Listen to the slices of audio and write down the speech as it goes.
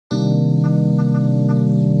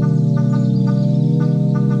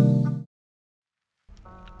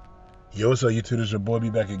Yo, what's up, YouTube? This your boy,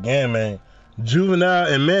 be back again, man.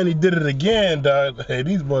 Juvenile and Mannie did it again, dog. Hey,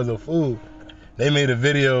 these boys are fools. They made a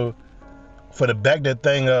video for the Back That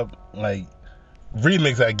Thing Up, like,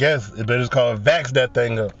 remix, I guess. But it's called Vax That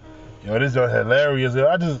Thing Up. Yo, this joint hilarious. Yo,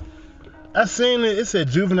 I seen it. It said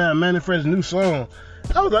Juvenile Mannie Fresh new song.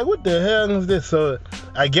 I was like, what the hell is this? So,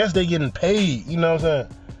 I guess they getting paid, you know what I'm saying?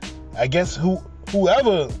 I guess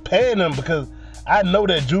whoever paying them, because I know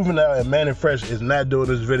that Juvenile and Mannie Fresh is not doing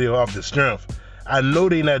this video off the strength. I know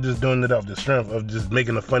they not just doing it off the strength of just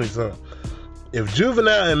making a funny song. If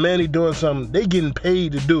Juvenile and Mannie doing something, they getting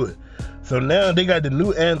paid to do it. So now they got the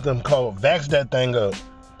new anthem called Vax That Thing Up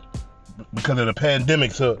because of the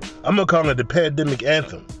pandemic. So I'm gonna call it the pandemic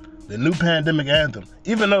anthem, the new pandemic anthem.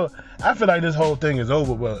 Even though I feel like this whole thing is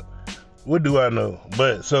over, but what do I know?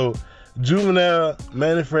 But so Juvenile,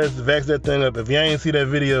 Mannie Fresh, Vax That Thing Up. If y'all ain't see that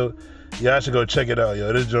video, y'all should go check it out,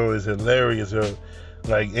 yo. This joint is hilarious, yo.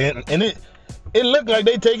 Like, and it looked like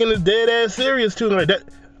they taking this dead ass serious too. Like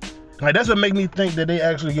that's what make me think that they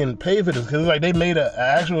actually getting paid for this. Cause it's like they made an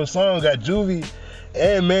actual song, got Juvie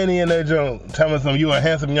and Mannie in that joint, telling some you a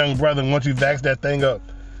handsome young brother, once you vax that thing up.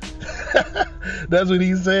 That's what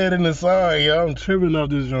he said in the song, yo. I'm tripping off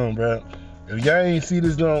this joint, bro. If y'all ain't see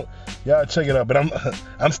this joint, y'all check it out. But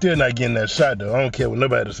I'm still not getting that shot though. I don't care what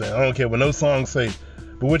nobody say. I don't care what no song say.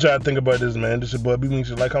 But what y'all think about this, man? This your boy B. You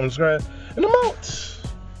should like, comment, subscribe, and I'm out.